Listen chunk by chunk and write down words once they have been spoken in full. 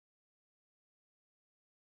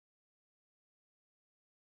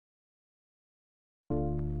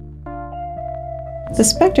The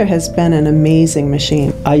Spectra has been an amazing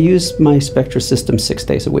machine. I use my Spectra system 6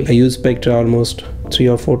 days a week. I use Spectra almost 3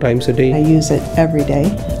 or 4 times a day. I use it every day,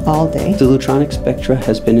 all day. The Lutronic Spectra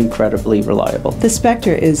has been incredibly reliable. The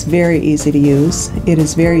Spectra is very easy to use. It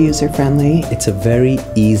is very user-friendly. It's a very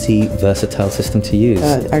easy, versatile system to use.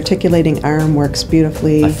 The articulating arm works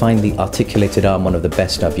beautifully. I find the articulated arm one of the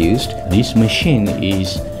best I've used. This machine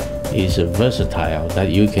is versatile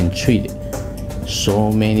that you can treat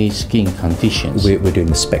so many skin conditions. We're doing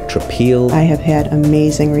the Spectra peel. I have had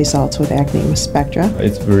amazing results with acne with Spectra.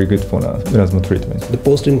 It's very good for melasma treatment. The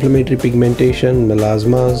post-inflammatory pigmentation,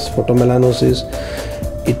 melasmas, photomelanosis,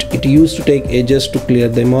 it used to take ages to clear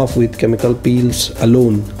them off with chemical peels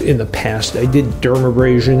alone. In the past, I did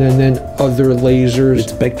dermabrasion and then other lasers. With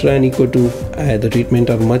Spectra and Eco 2, the treatment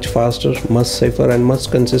are much faster, much safer and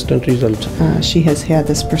much consistent results. She has had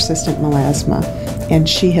this persistent melasma and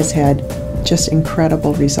she has had just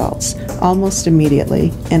incredible results, almost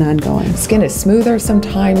immediately and ongoing. Skin is smoother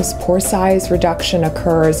sometimes, pore size reduction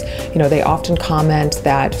occurs. You know, they often comment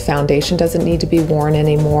that foundation doesn't need to be worn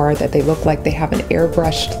anymore, that they look like they have an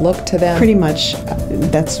airbrushed look to them. Pretty much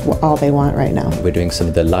that's all they want right now. We're doing some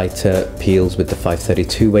of the lighter peels with the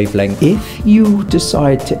 532 wavelength. If you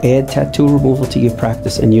decide to add tattoo removal to your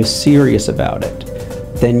practice and you're serious about it,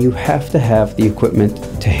 then you have to have the equipment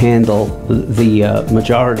to handle the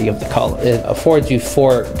majority of the color. It affords you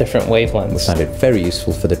 4 different wavelengths. We find it very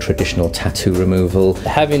useful for the traditional tattoo removal.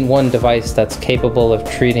 Having one device that's capable of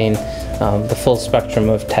treating the full spectrum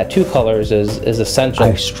of tattoo colors is essential.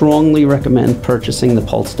 I strongly recommend purchasing the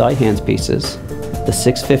pulse dye handpieces, the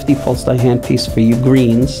 650 pulse dye handpiece for you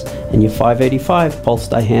greens, and your 585 pulse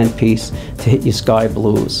dye handpiece to hit your sky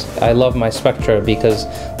blues. I love my Spectra because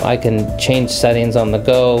I can change settings on the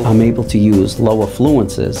go. I'm able to use lower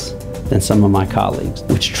fluences than some of my colleagues,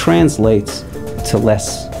 which translates to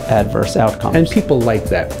less adverse outcomes. And people like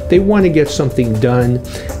that. They want to get something done.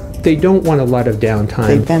 They don't want a lot of downtime.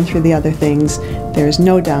 They've been through the other things. There is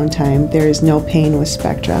no downtime. There is no pain with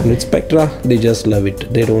Spectra. And with Spectra, they just love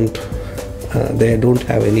it. They don't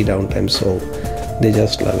have any downtime, so they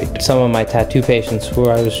just love it. Some of my tattoo patients who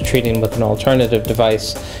I was treating with an alternative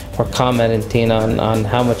device were commenting on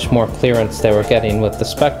how much more clearance they were getting with the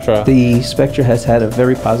Spectra. The Spectra has had a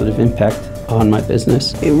very positive impact on my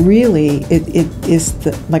business. It really is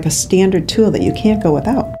like a standard tool that you can't go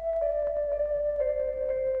without.